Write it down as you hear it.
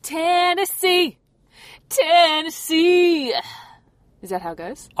Tennessee. Tennessee. Is that how it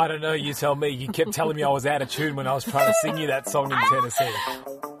goes? I don't know, you tell me. You kept telling me I was out of tune when I was trying to sing you that song in Tennessee.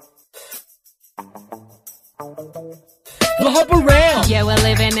 We'll hop around. Yeah, we're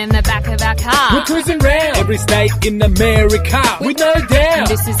living in the back of our car. We're cruising round every state in America with no doubt.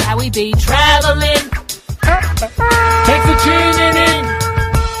 This is how we be traveling. Thanks for tuning in.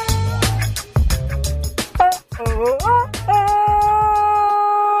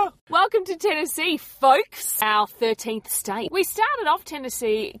 Welcome to Tennessee, folks, our 13th state. We started off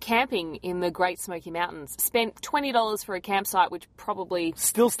Tennessee camping in the Great Smoky Mountains. Spent $20 for a campsite, which probably...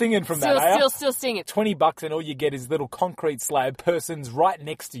 Still stinging from that, Still stinging. $20 and all you get is little concrete slab persons right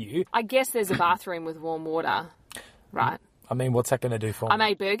next to you. I guess there's a bathroom with warm water, right? I mean, what's that going to do for me? I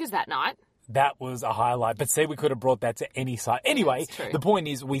made burgers that night. That was a highlight. But see, we could have brought that to any site. Anyway, the point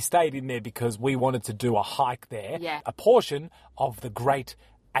is we stayed in there because we wanted to do a hike there. Yeah. A portion of the Great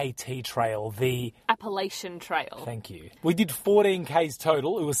AT Trail, the... Appalachian Trail. Thank you. We did 14 Ks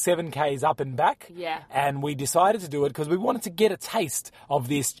total. It was 7 Ks up and back. Yeah. And we decided to do it because we wanted to get a taste of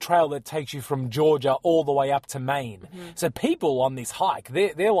this trail that takes you from Georgia all the way up to Maine. Mm-hmm. So people on this hike,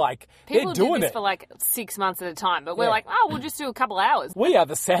 they're like, people they're doing do this it for like 6 months at a time, but we're like, oh, we'll just do a couple hours. We are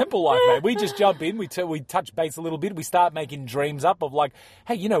the sample life, mate. We just jump in, we touch base a little bit, we start making dreams up of like,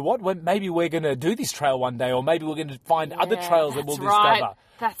 hey, you know what? Maybe we're going to do this trail one day, or maybe we're going to find other trails that we'll discover.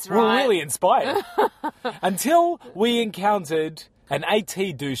 That's right. We're really inspired. Until we encountered an AT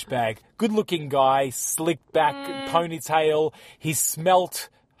douchebag, good-looking guy, slicked back ponytail. He smelt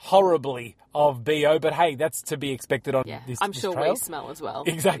horribly of BO, but hey, that's to be expected on this I'm sure trail. We smell as well.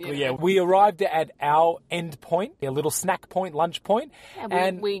 Exactly, yeah. We arrived at our end point, a little snack point, lunch point.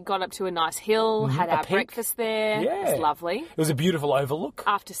 And we got up to a nice hill, had our breakfast there. Yeah. It was lovely. It was a beautiful overlook.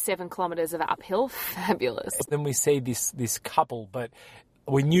 After 7 kilometres of uphill, fabulous. Then we see this couple, but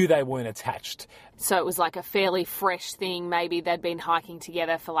we knew they weren't attached. So it was like a fairly fresh thing. Maybe they'd been hiking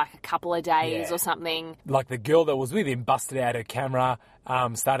together for like a couple of days or something. Like the girl that was with him busted out her camera,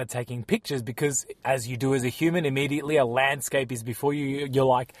 started taking pictures because, as you do as a human, immediately a landscape is before you. You're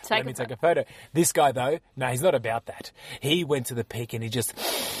like, let me take a photo. This guy, though, no, he's not about that. He went to the peak and he just...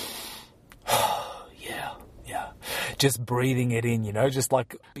 just breathing it in, just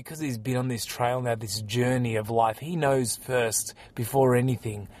like, because he's been on this trail now, this journey of life, he knows first, before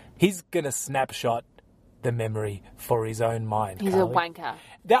anything, he's going to snapshot the memory for his own mind. He's Carly. a wanker.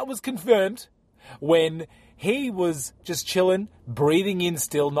 That was confirmed when he was just chilling, breathing in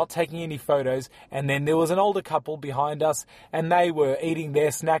still, not taking any photos, and then there was an older couple behind us, and they were eating their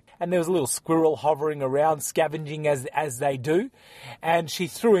snack, and there was a little squirrel hovering around, scavenging as they do, and she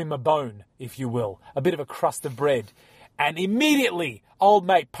threw him a bone, if you will, a bit of a crust of bread, and immediately, old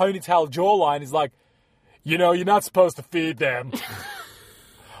mate ponytail jawline is like, you're not supposed to feed them.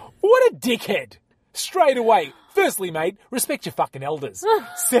 What a dickhead. Straight away. Firstly, mate, respect your fucking elders.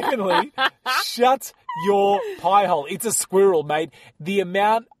 Secondly, shut your pie hole. It's a squirrel, mate. The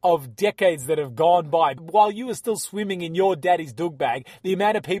amount of decades that have gone by, while you were still swimming in your daddy's dug bag, the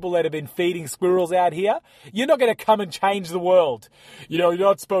amount of people that have been feeding squirrels out here, you're not going to come and change the world. You're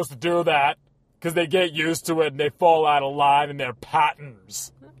not supposed to do that because they get used to it and they fall out of line in their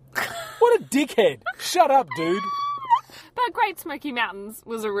patterns. What a dickhead. Shut up, dude. But Great Smoky Mountains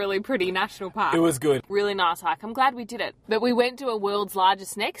was a really pretty national park. It was good. Really nice hike. I'm glad we did it. But we went to a world's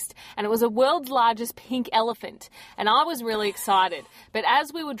largest next, and it was a world's largest pink elephant. And I was really excited. But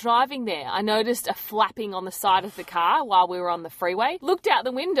as we were driving there, I noticed a flapping on the side of the car while we were on the freeway. Looked out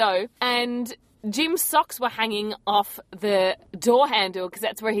the window, and Jim's socks were hanging off the door handle because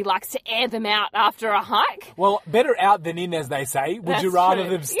that's where he likes to air them out after a hike. Well, better out than in, as they say. Would you rather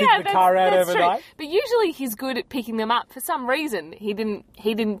them stick the car out overnight? True. But usually he's good at picking them up. For some reason, he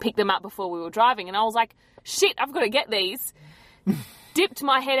didn't pick them up before we were driving, and I was like, shit, I've got to get these. Dipped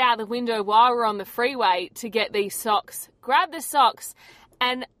my head out the window while we were on the freeway to get these socks. Grabbed the socks,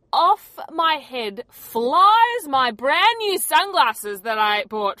 and off my head flies my brand new sunglasses that I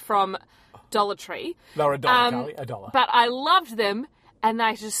bought from Dollar Tree. They were $1, Carly, $1. But I loved them, and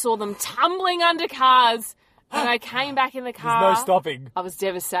I just saw them tumbling under cars, and I came back in the car. There's no stopping. I was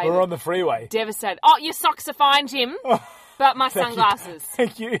devastated. We're on the freeway. Devastated. Oh, your socks are fine, Jim, but my sunglasses.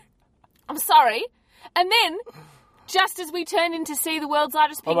 Thank you. I'm sorry. And then, just as we turned in to see the world's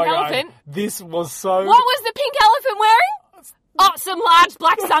largest pink elephant... God. This was so... What was the pink elephant wearing? Oh, some large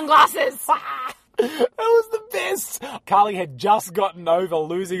black sunglasses. That was the best. Carly had just gotten over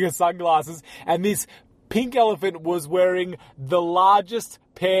losing her sunglasses, and this pink elephant was wearing the largest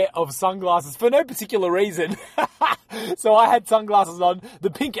pair of sunglasses for no particular reason. So I had sunglasses on. The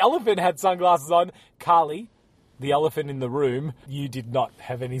pink elephant had sunglasses on. Carly, the elephant in the room, you did not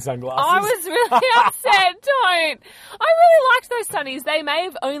have any sunglasses. I was really upset. Don't. I really liked those sunnies. They may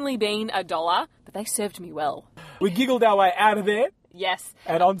have only been $1, but they served me well. We giggled our way out of there Yes.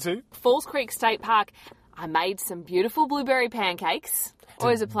 and onto Falls Creek State Park. I made some beautiful blueberry pancakes.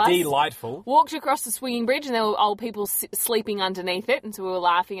 Always a plus. delightful. Walked across the swinging bridge and there were old people sleeping underneath it, and so we were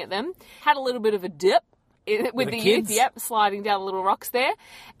laughing at them. Had a little bit of a dip with the youth, kids? yep, sliding down the little rocks there.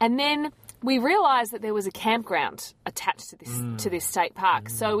 And then we realised that there was a campground attached to this state park.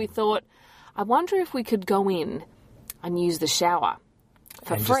 So we thought, I wonder if we could go in and use the shower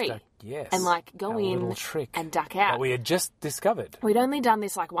for And free. just, yes, and like go a in little trick and duck out. that we had just discovered. We'd only done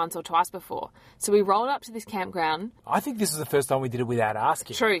this like once or twice before. So we rolled up to this campground. I think this is the first time we did it without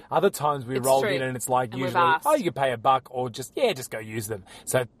asking. True. Other times we It's rolled true. in and it's like And we've usually, asked. oh, you can pay $1 or just go use them.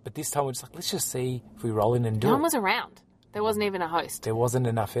 So, but this time we're just like, let's just see if we roll in and do No it. one was around. There wasn't even a host. There wasn't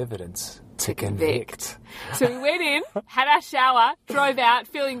enough evidence to convict. So we went in, had our shower, drove out,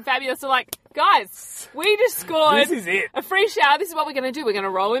 feeling fabulous. We're like, guys, we just scored This is it. a free shower. This is what we're going to do. We're going to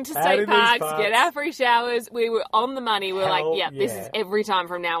roll into Out state in these parks, parks. get our free showers. We were on the money. We were Hell like, yeah, this yeah. is every time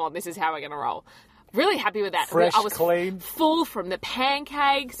from now on. This is how we're going to roll. Really happy with that. Fresh, I was clean. full from the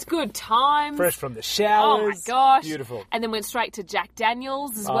pancakes, good times. Fresh from the showers. Oh my gosh. Beautiful. And then went straight to Jack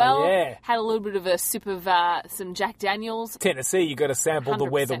Daniels as Oh, well. yeah. Had a little bit of a sip of some Jack Daniels. Tennessee, you got to sample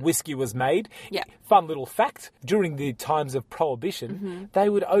where the 100%. whiskey was made. Yeah. Fun little fact, during the times of Prohibition, they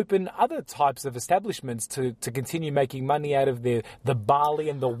would open other types of establishments to continue making money out of the barley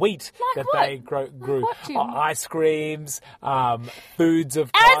and the wheat Like that what? they grew. what, Jim? Ice creams, foods of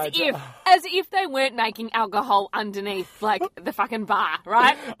As kinds. as if they weren't making alcohol underneath, like, the fucking bar,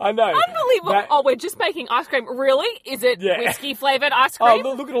 right? I know. Unbelievable. That- Oh, we're just making ice cream. Really? Is it Yeah. whiskey-flavoured ice Oh, cream?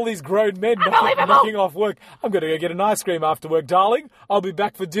 look at all these grown men Unbelievable. knocking off work. I'm going to go get an ice cream after work, darling. I'll be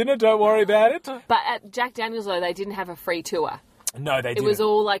back for dinner. Don't worry about it. But at Jack Daniels, though, they didn't have a free tour. No, they It didn't. was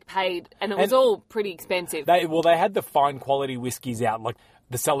all, like, paid, and it was And- all pretty expensive. They had the fine quality whiskies out, like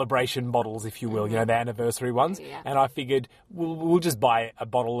the celebration bottles, if you will, you know, the anniversary ones. Yeah. And I figured we'll just buy a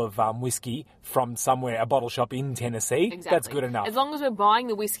bottle of whiskey from somewhere, a bottle shop in Tennessee. Exactly. That's good enough. As long as we're buying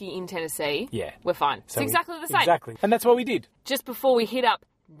the whiskey in Tennessee, Yeah. we're fine. It's So exactly the same. Exactly. And that's what we did. Just before we hit up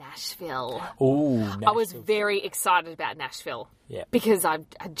Nashville. Ooh, I was very excited about Nashville. Yeah. Because I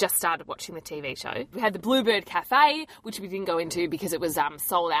had just started watching the TV show. We had the Bluebird Cafe, which we didn't go into because it was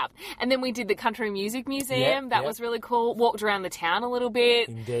sold out. And then we did the Country Music Museum. That yeah. was really cool. Walked around the town a little bit.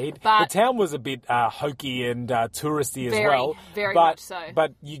 Indeed. But the town was a bit hokey and touristy as Very, well. very but, much so.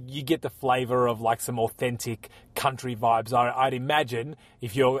 But you get the flavour of like some authentic country vibes. I'd imagine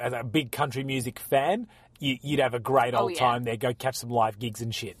if you're a big country music fan, you'd have a great old yeah. time there. Go catch some live gigs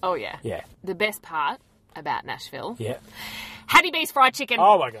and shit. oh yeah. Yeah. The best part about Nashville, Yeah. Hattie B's fried chicken.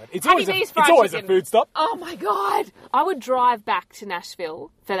 Oh my god. It's Hattie always, B's it's fried always a chicken. food stop. Oh my God. I would drive back to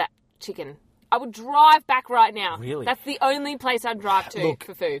Nashville for that chicken. I would drive back right now. Really? That's the only place I'd drive to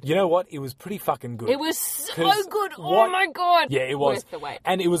for food. You know what? It was pretty fucking good. It was so 'Cause good. Oh what- my God. Yeah, it was. Worth the wait.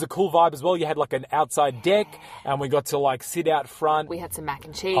 And it was a cool vibe as well. You had like an outside deck and we got to like sit out front. We had some mac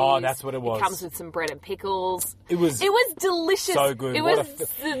and cheese. Oh, that's what it was. It comes with some bread and pickles. It was delicious. so good. It What was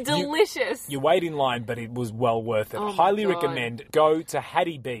a delicious. You wait in line, but it was well worth it. Oh my Highly God. recommend. Go to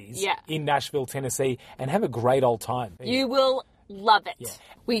Hattie B's Yeah. in Nashville, Tennessee, and have a great old time. You will love it. Yeah.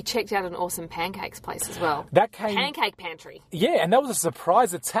 We checked out an awesome pancakes place as well. That came, Pancake Pantry. yeah, and that was a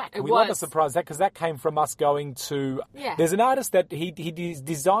surprise attack. It We love a was. surprise attack because that came from us going to. Yeah. There's an artist that he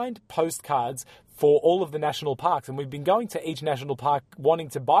designed postcards for all of the national parks, and we've been going to each national park wanting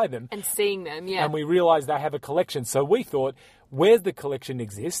to buy them. And seeing them, yeah. And we realised they have a collection. So we thought, where's the collection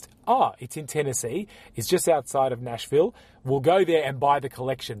exist? Oh, it's in Tennessee. It's just outside of Nashville. We'll go there and buy the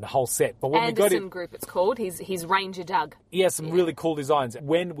collection, the whole set. But when we got Anderson it, Group, it's called. He's Ranger Doug. he has some really cool designs.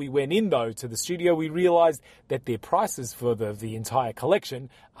 When we went in, though, to the studio, we realised that their prices for the entire collection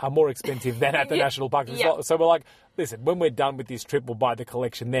are more expensive than at the Yeah. national parks. Yeah. So we're like, listen, when we're done with this trip, we'll buy the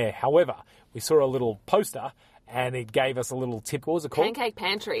collection there. However, we saw a little poster and it gave us a little tip. What was it called? Pancake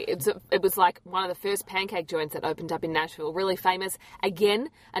Pantry. It was like one of the first pancake joints that opened up in Nashville. Really famous. Again,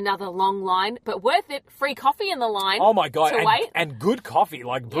 another long line, but worth it. Free coffee in the line. Oh my God. To And, wait. and good coffee,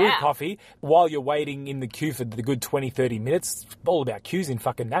 like brewed Yeah. coffee, while you're waiting in the queue for the good 20, 30 minutes. It's all about queues in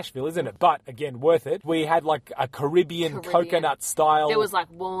fucking Nashville, isn't it? But again, worth it. We had like a Caribbean. coconut style. There was like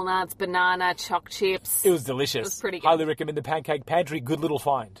walnuts, banana, choc chips. It was delicious. It was pretty good. Highly recommend the Pancake Pantry. Good little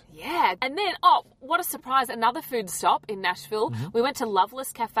find. Yeah. And then, what a surprise. Another food stop in Nashville. Mm-hmm. We went to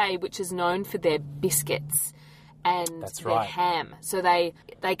Loveless Cafe, which is known for their biscuits. and That's their right. ham. So they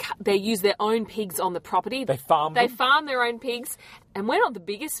use their own pigs on the property. They farm They them? farm their own pigs. And we're not the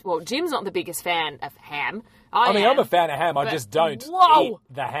biggest, well, Jim's not the biggest fan of ham. I mean, am, I'm a fan of ham. I but just don't whoa! eat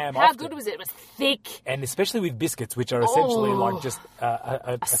the ham How often. good was it? It was thick. And especially with biscuits, which are essentially like just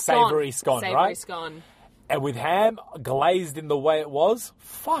a savoury scone, Savoury right? scone. And with ham glazed in the way it was,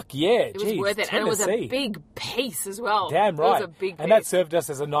 fuck yeah, It was worth it. And it was a Tennessee. big piece as well. Damn right. It was a big piece. And that served us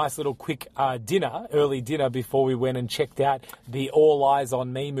as a nice little quick early dinner before we went and checked out the All Eyes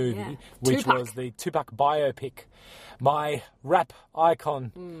on Me movie, Yeah. which Tupac. was the Tupac biopic. My rap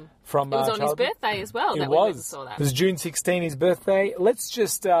icon from It was on his childhood. birthday as well. It that we went and was. saw that. It was June 16, his birthday. Let's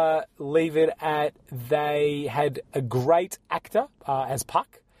just leave it at they had a great actor as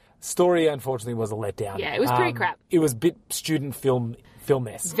Puck. Story, unfortunately, was a letdown. Yeah, it was pretty crap. It was a bit student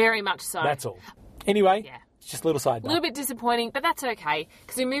film-esque. Very much so. That's all. Anyway, Yeah. just a little side A little note. bit disappointing, but that's okay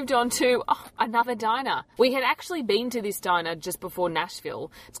because we moved on to another diner. We had actually been to this diner just before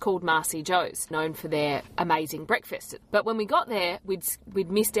Nashville. It's called Marcy Joe's, known for their amazing breakfast. But when we got there, we'd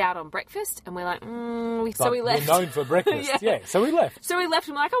missed out on breakfast, and we're like, so we left. We're known for breakfast. Yeah. Yeah, so we left. So we left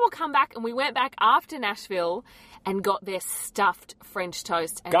and we're like, we'll come back. And we went back after Nashville and got their stuffed French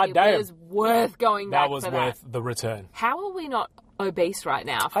toast. And God it damn. was worth going back That was for worth that. the return. How are we not obese right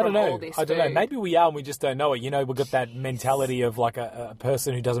now from I don't know. all this I don't know. food? Maybe we are and we just don't know it. You know, we've got that mentality of like a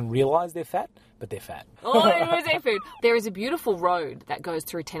person who doesn't realise they're fat, but they're fat. Oh, it was their food. There is a beautiful road that goes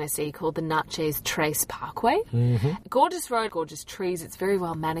through Tennessee called the Natchez Trace Parkway. Mm-hmm. Gorgeous road, gorgeous trees. It's very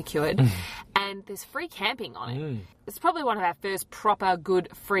well manicured. And there's free camping on it. It's probably one of our first proper good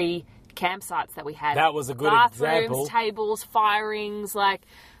free campsites that we had. That was a good Bathrooms, example. tables, firings, like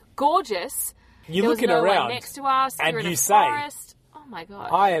gorgeous. You're There was looking no one around next to us. and You're in you a say, forest. Oh my God.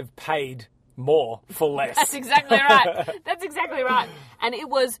 I have paid more for less. That's exactly right. That's exactly right. And it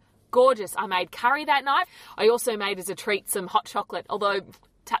was gorgeous. I made curry that night. I also made as a treat some hot chocolate, although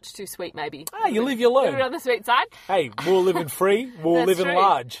touch too sweet maybe. You live, you A little bit learn. on the sweet side. Hey, we're living free, we're That's living true.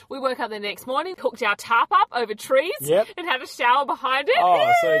 large. We woke up the next morning, hooked our tarp up over trees, Yep. and had a shower behind it.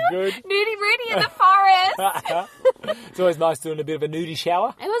 Oh, so good. Nudie Rudy in the forest. It's always nice doing a bit of a nudie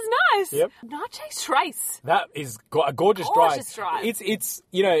shower. It was nice. Yep. Natchez Trace. That is a gorgeous Gorgeous drive. drive. It's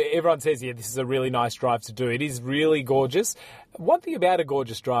you know, everyone says, yeah, this is a really nice drive to do. It is really gorgeous. One thing about a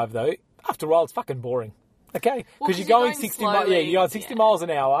gorgeous drive, though, after a while, it's fucking boring. Okay? Well, Because 'cause you're you're going going 60 miles. Yeah, slowly. you're going 60 Yeah. miles an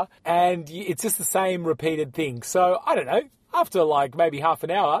hour, and it's just the same repeated thing. So, I don't know. After, like, maybe half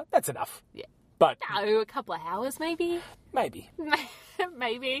an hour, that's enough. Yeah. But No, a couple of hours maybe. maybe.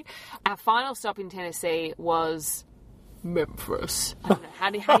 Maybe. Our final stop in Tennessee was Memphis. I don't know. How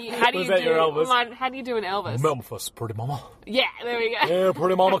do you Was that your Elvis? How do you do an Elvis? Memphis, pretty mama. Yeah, there we go. Yeah,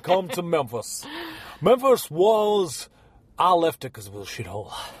 pretty mama, come to Memphis. Memphis was... I left it because it was a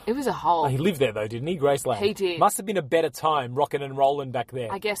shithole. It was a hole. He lived there, though, didn't he, Graceland? He did. Must have been a better time rocking and rolling back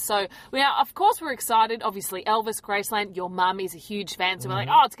there. I guess so. Now, of course, we're excited. Obviously, Elvis, Graceland, your mum is a huge fan, so we're like,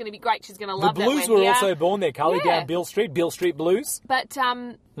 oh, it's going to be great. She's going to Mm-hmm. The love that. Blues we're were here. also born there, Carly, Yeah. down Beale Street Blues. But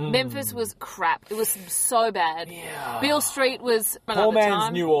Memphis was crap. It was so bad. Yeah. Beale Street was Poor another man's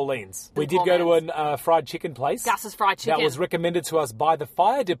time. New Orleans. We did poor go to man's. a fried chicken place. Gus's Fried Chicken. That was recommended to us by the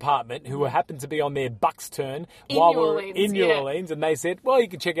fire department, who happened to be on their Bucks turn In while New we were Orleans, in New yeah. Orleans, and they said, well, you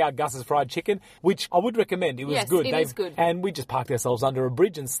can check out Gus's Fried Chicken, which I would recommend. It was Yes, good. it is good. And we just parked ourselves under a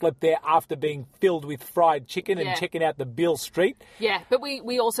bridge and slept there after being filled with fried chicken Yeah. and checking out the Beale Street Yeah, but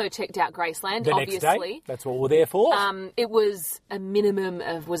we also checked out Graceland, the obviously. next day. That's what we're there for. It was a minimum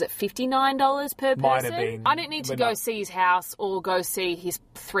of, was it $59 per person? Might have been, I didn't need to but go no. see his house or go see his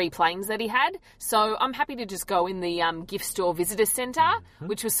 3 planes that he had. So I'm happy to just go in the gift store visitor centre,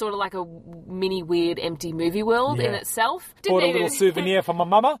 which was sort of like a mini weird empty movie world in Yeah. itself. Bought a need little it. souvenir for my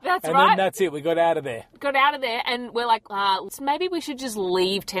mama. That's and right. then that's it. We got out of there. Got out of there and we're like, maybe we should just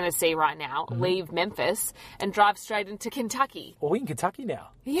leave Tennessee right now, Mm-hmm. leave Memphis and drive straight into Kentucky. Well, we're in Kentucky now.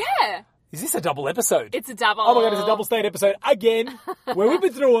 Yeah, Is this a double episode? it's a double. Oh my God, it's a double state episode again. Where we've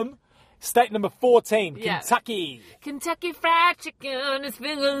been through them. State number 14, Yeah. Kentucky. Kentucky Fried Chicken is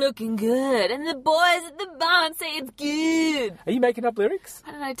finger looking good, and the boys at the barn say it's good. Are you making up lyrics?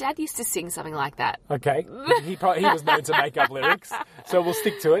 I don't know, Dad used to sing something like that. Okay. He was known to make up lyrics, so we'll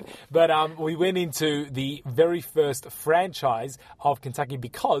stick to it. But we went into the very first franchise of Kentucky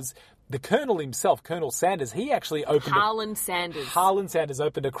because the Colonel himself, Colonel Sanders, he actually opened... Harlan Sanders. Harlan Sanders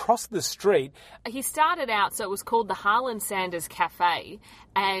opened across the street. He started out, so it was called the Harlan Sanders Cafe,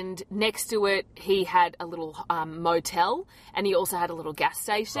 and next to it he had a little motel, and he also had a little gas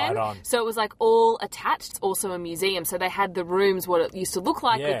station. Right on. So it was like all attached. It's also a museum, so they had the rooms, what it used to look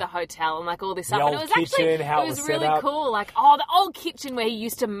like Yeah. with the hotel and like all this The stuff. And old it was kitchen, actually, how it it was was set really up. cool. Like, the old kitchen where he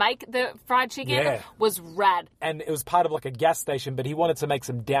used to make the fried chicken Yeah. was rad. And it was part of like a gas station, but he wanted to make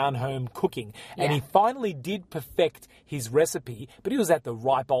some down-home cooking. And Yeah. he finally did perfect his recipe, but he was at the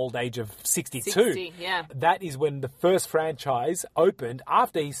ripe old age of 62. 60, yeah. That is when the first franchise opened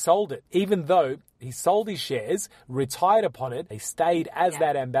after he sold it. Even though he sold his shares, retired upon it, he stayed as Yeah.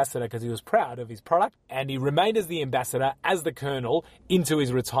 that ambassador because he was proud of his product, and he remained as the ambassador, as the Colonel, into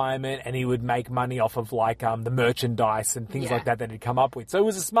his retirement, and he would make money off of like the merchandise and things Yeah. like that he'd come up with. So he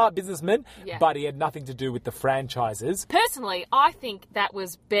was a smart businessman, Yeah. but he had nothing to do with the franchises. Personally, I think that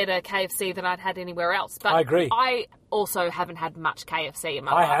was better KFC than I'd had anywhere else. But I agree. I also haven't had much KFC in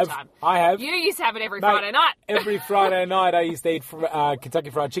my I have. lifetime. I have. You used to have it every Mate, Friday night. Every Friday night I used to eat Kentucky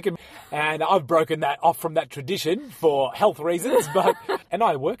Fried Chicken, and I've broken that off from that tradition for health reasons. But and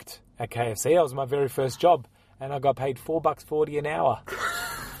I worked at KFC. That was my very first job, and I got paid $4.40 an hour.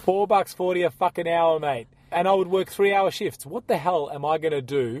 $4.40 a fucking hour, mate. And I would work 3-hour shifts. What the hell am I going to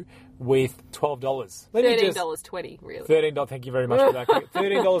do with $12? Let me just- $13.20, really. $13. Thank you very much for that.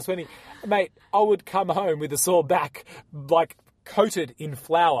 $13.20. Mate, I would come home with a sore back, like coated in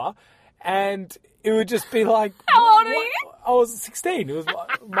flour, and it would just be like... How old are what? you? I was 16. It was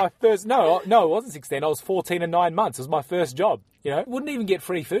my first... No, it wasn't 16. I was 14 and 9 months. It was my first job. You know, wouldn't even get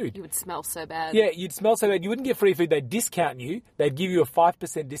free food. You would smell so bad. Yeah, you'd smell so bad. You wouldn't get free food. They'd discount you. They'd give you a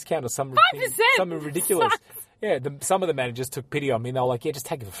 5% discount or something. 5%? Something ridiculous. Sucks. Yeah, some of the managers took pity on me and they were like, yeah, just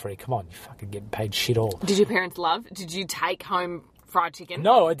take it for free. Come on, you fucking getting paid shit all. Did your parents love? Did you take home fried chicken?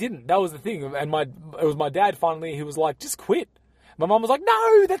 No, I didn't. That was the thing. And it was my dad finally who was like, just quit. My mum was like,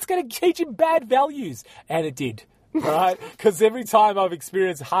 no, that's going to teach him bad values. And it did. Right? Because every time I've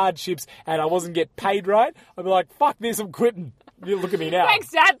experienced hardships and I wasn't getting paid right, I'd be like, fuck this, I'm quitting. You look at me now. Thanks,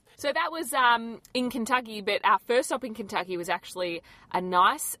 Dad. So that was in Kentucky, but our first stop in Kentucky was actually a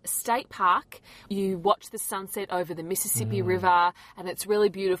nice state park. You watch the sunset over the Mississippi River, and it's really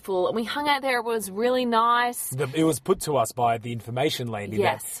beautiful. And we hung out there. It was really nice. It was put to us by the information lady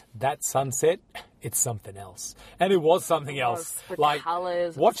Yes. that sunset, it's something else. And it was something else. The Like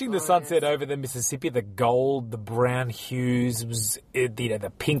colours, watching the it was sunset over the Mississippi, the gold, the brown hues,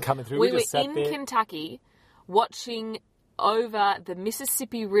 the pink coming through. We were just sat in there. Kentucky watching over the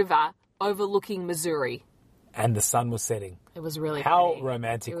Mississippi River overlooking Missouri. And the sun was setting. It was really How pretty.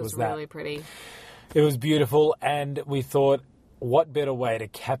 romantic It was was that? really pretty. It was beautiful, and we thought, what better way to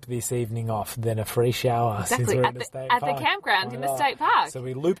cap this evening off than a free shower since Exactly, we're at in the the- state at the park? campground in the Why not? state park. So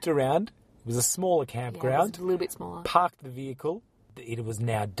we looped around. It was a smaller Yeah, it campground. was a little bit smaller. Parked the vehicle. It was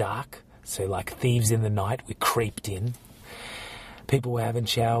now dark, so like thieves in the night, we creeped in. People were having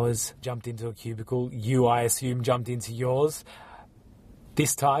showers, jumped into a cubicle. You, I assume, jumped into yours.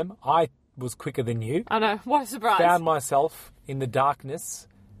 This time, I was quicker than you. I know. What a surprise. Found myself in the darkness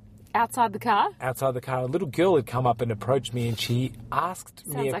Outside the car. outside the car. A little girl had come up and approached me, and she asked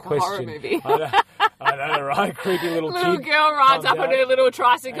me Sounds a like a question. horror movie. I know, right? Creepy little Little kid. girl rides comes up on out. her little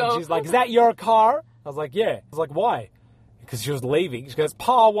tricycle. And she's like, is that your car? I was like, yeah. I was like, why? Because she was leaving. She goes,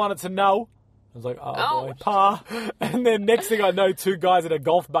 Pa wanted to know. I was like, oh, boy, Pa. And then next thing I know, two guys in a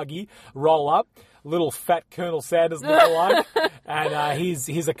golf buggy roll up. Little fat Colonel Sanders lookalike. And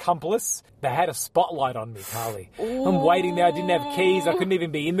his accomplice. They had a spotlight on me, Carly. I'm waiting there. I didn't have keys. I couldn't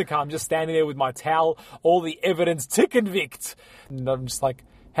even be in the car. I'm just standing there with my towel. All the evidence to convict. And I'm just like,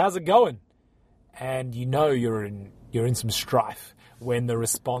 how's it going? And you know you're in some strife when the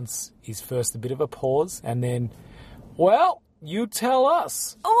response is first a bit of a pause and then, well, you tell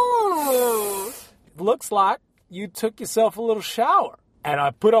us. Ooh. Looks like you took yourself a little shower. And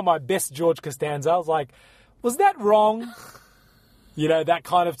I put on my best George Costanza. I was like, was that wrong? You know, that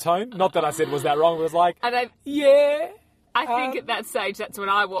kind of tone. Not that I said, was that wrong? It was like, And yeah. I think at that stage, that's when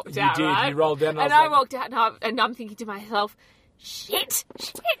I walked You out, did. right? You rolled down and I And was I like- walked out and I'm thinking to myself, shit.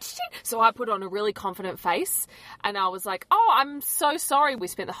 So I put on a really confident face and I was like, oh, I'm so sorry. We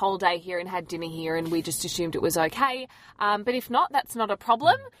spent the whole day here and had dinner here and we just assumed it was okay. But if not, that's not a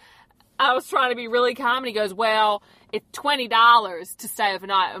problem. I was trying to be really calm, and he goes, well, it's $20 to stay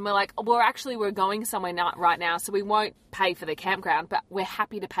overnight. And we're like, we're going somewhere right now, so we won't pay for the campground, but we're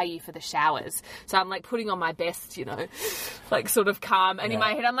happy to pay you for the showers. So I'm like putting on my best, like sort of calm. And in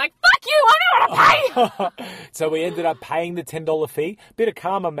my head, I'm like, fuck you, I don't want to pay. So we ended up paying the $10 fee. Bit of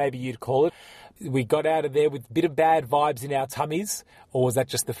karma, maybe you'd call it. We got out of there with a bit of bad vibes in our tummies, or was that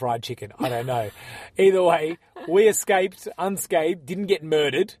just the fried chicken? I don't know. Either way, we escaped unscathed, didn't get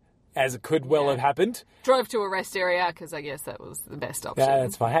murdered, as it could well have happened. Drove to a rest area because I guess that was the best option. Yeah,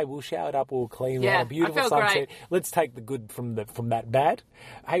 that's fine. Hey, we'll shower it up, we'll clean. Yeah, a beautiful I felt sunset. great. Let's take the good from that bad.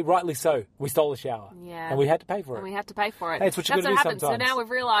 Hey, rightly so. We stole a shower. Yeah. And we had to pay for it. And we had to pay for it. Hey, it's what you got to do happened. sometimes. So now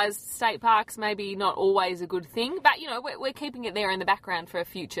we've realised state parks maybe not always a good thing, but, we're keeping it there in the background for a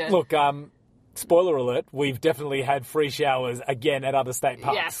future. Look, spoiler alert, we've definitely had free showers again at other state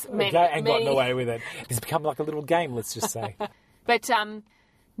parks. Yes, and gotten away with it. It's become like a little game, let's just say. But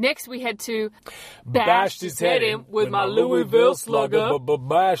next we head to bashed his head in with my Louisville Slugger.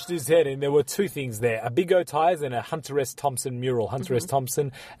 Bashed his head in. There were two things there. A Big O Tires and a Hunter S. Thompson mural. Hunter S.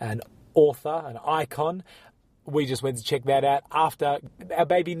 Thompson, an author, an icon. We just went to check that out after our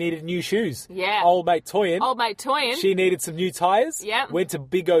baby needed new shoes. Yeah. Old mate Toyin. She needed some new tyres. Yeah. Went to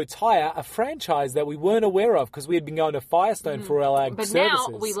Big O Tyre, a franchise that we weren't aware of because we had been going to Firestone for our services. But now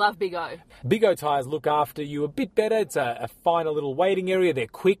we love Big O. Big O Tyres look after you a bit better. It's a finer little waiting area. They're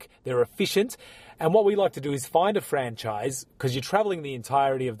quick. They're efficient. And what we like to do is find a franchise, because you're travelling the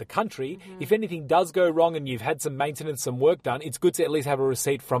entirety of the country. If anything does go wrong and you've had some maintenance, some work done, it's good to at least have a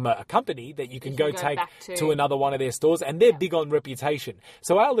receipt from a company that you can go take to another one of their stores. And they're big on reputation.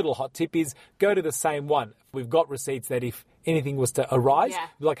 So our little hot tip is go to the same one. We've got receipts that if anything was to arise,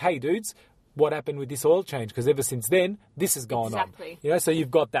 be like, hey, dudes, what happened with this oil change? Because ever since then, this has gone on. So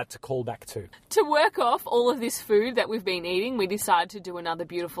you've got that to call back to. To work off all of this food that we've been eating, we decided to do another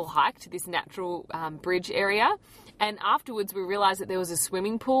beautiful hike to this natural bridge area. And afterwards, we realised that there was a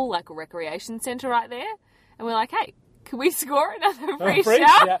swimming pool, like a recreation centre right there. And we're like, hey, can we score another free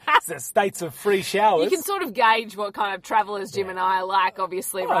shower? It's the states of free showers. You can sort of gauge what kind of travellers Jim and I are like,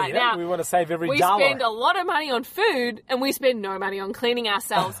 obviously, right now. We want to save every dollar. We spend a lot of money on food, and we spend no money on cleaning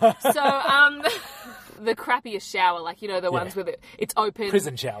ourselves. So, the crappiest shower, like, the ones with it's open.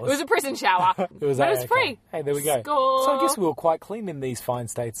 Prison showers. It was a prison shower. It was free. Hey, there we go. Score. So I guess we were quite clean in these fine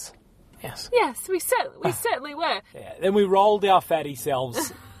states. Yes. Yes, we certainly were. Yeah. Then we rolled our fatty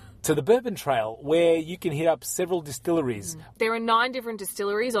selves to the Bourbon Trail, where you can hit up several distilleries. There are 9 different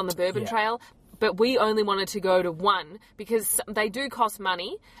distilleries on the Bourbon Trail, but we only wanted to go to one because they do cost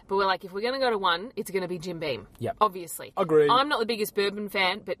money, but we're like, if we're going to go to one, it's going to be Jim Beam. Yep. Obviously. Agreed. I'm not the biggest bourbon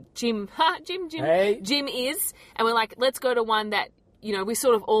fan, but Jim is, and we're like, let's go to one that, we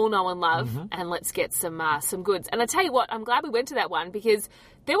sort of all know and love, and let's get some goods. And I tell you what, I'm glad we went to that one because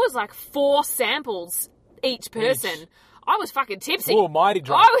there was like 4 samples each person. I was fucking tipsy. Oh, mighty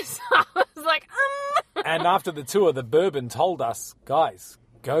drunk. I was like, And after the tour, the bourbon told us, guys,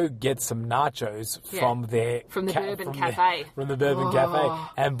 go get some nachos from the Bourbon Cafe. From the Bourbon Cafe.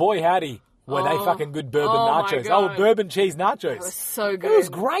 And boy, howdy, were they fucking good bourbon nachos. My God. Oh, bourbon cheese nachos. It was so good. It was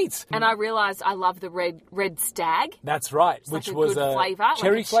great. And I realised I love the red stag. That's right. It's which like was good flavour.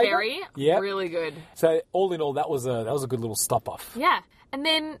 Cherry flavour. Cherry. Yeah. Really good. So all in all, that was a good little stop off. Yeah. And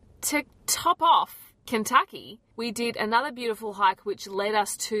then to top off Kentucky, we did another beautiful hike which led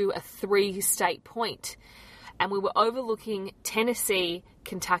us to a 3-state point. And we were overlooking Tennessee,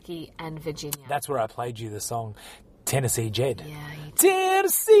 Kentucky, and Virginia. That's where I played you the song Tennessee Jed. Yeah.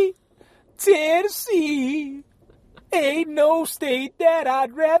 Tennessee, ain't no state that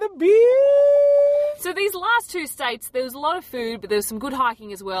I'd rather be. So these last 2 states, there was a lot of food, but there was some good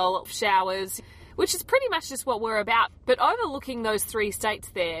hiking as well, showers, which is pretty much just what we're about. But overlooking those 3 states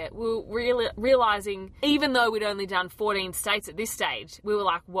there, we were realising, even though we'd only done 14 states at this stage, we were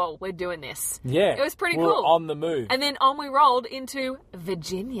like, whoa, we're doing this. Yeah. It was pretty we're cool. On the move. And then on we rolled into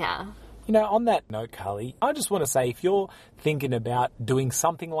Virginia. On that note, Carly, I just want to say, if you're thinking about doing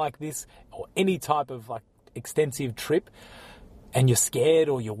something like this or any type of like extensive trip and you're scared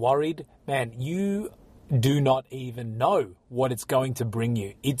or you're worried, man, you do not even know what it's going to bring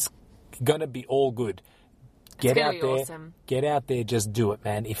you. It's going to be all good. Get out there. Awesome. Get out there. Just do it,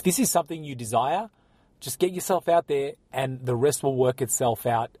 man. If this is something you desire, just get yourself out there and the rest will work itself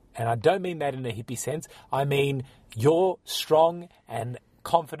out. And I don't mean that in a hippie sense. I mean you're strong and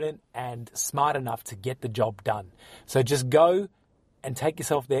confident and smart enough to get the job done. So just go and take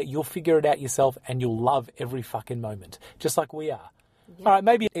yourself there. You'll figure it out yourself and you'll love every fucking moment, just like we are. Yeah. All right,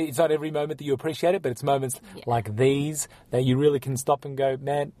 maybe it's not every moment that you appreciate it, but it's moments like these that you really can stop and go,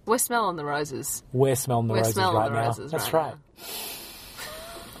 man. We're smelling the roses. We're smelling the roses right now. That's right.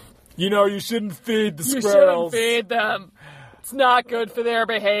 You know, you shouldn't feed the You squirrels. shouldn't feed them. It's not good for their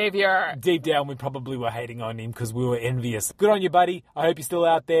behavior. Deep down, we probably were hating on him because we were envious. Good on you, buddy. I hope you're still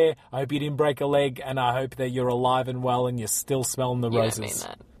out there. I hope you didn't break a leg, and I hope that you're alive and well and you're still smelling the You roses. don't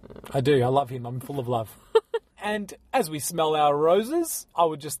mean that. I do. I love him. I'm full of love. And as we smell our roses, I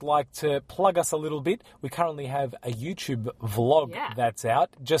would just like to plug us a little bit. We currently have a YouTube vlog that's out.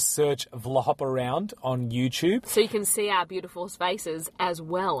 Just search Vlahop Around on YouTube. So you can see our beautiful faces as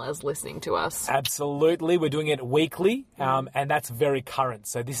well as listening to us. Absolutely. We're doing it weekly, and that's very current.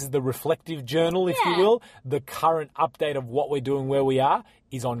 So this is the reflective journal, if you will. The current update of what we're doing, where we are,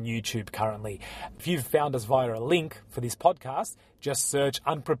 is on YouTube currently. If you've found us via a link for this podcast, just search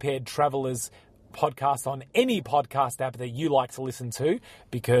Unprepared Travelers podcast on any podcast app that you like to listen to,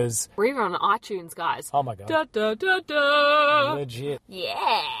 because We're even on iTunes, guys. oh my god, Da, da, da, da. legit.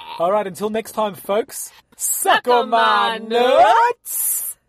 Yeah. All right, until next time, folks. Suck Suck on on my my nuts.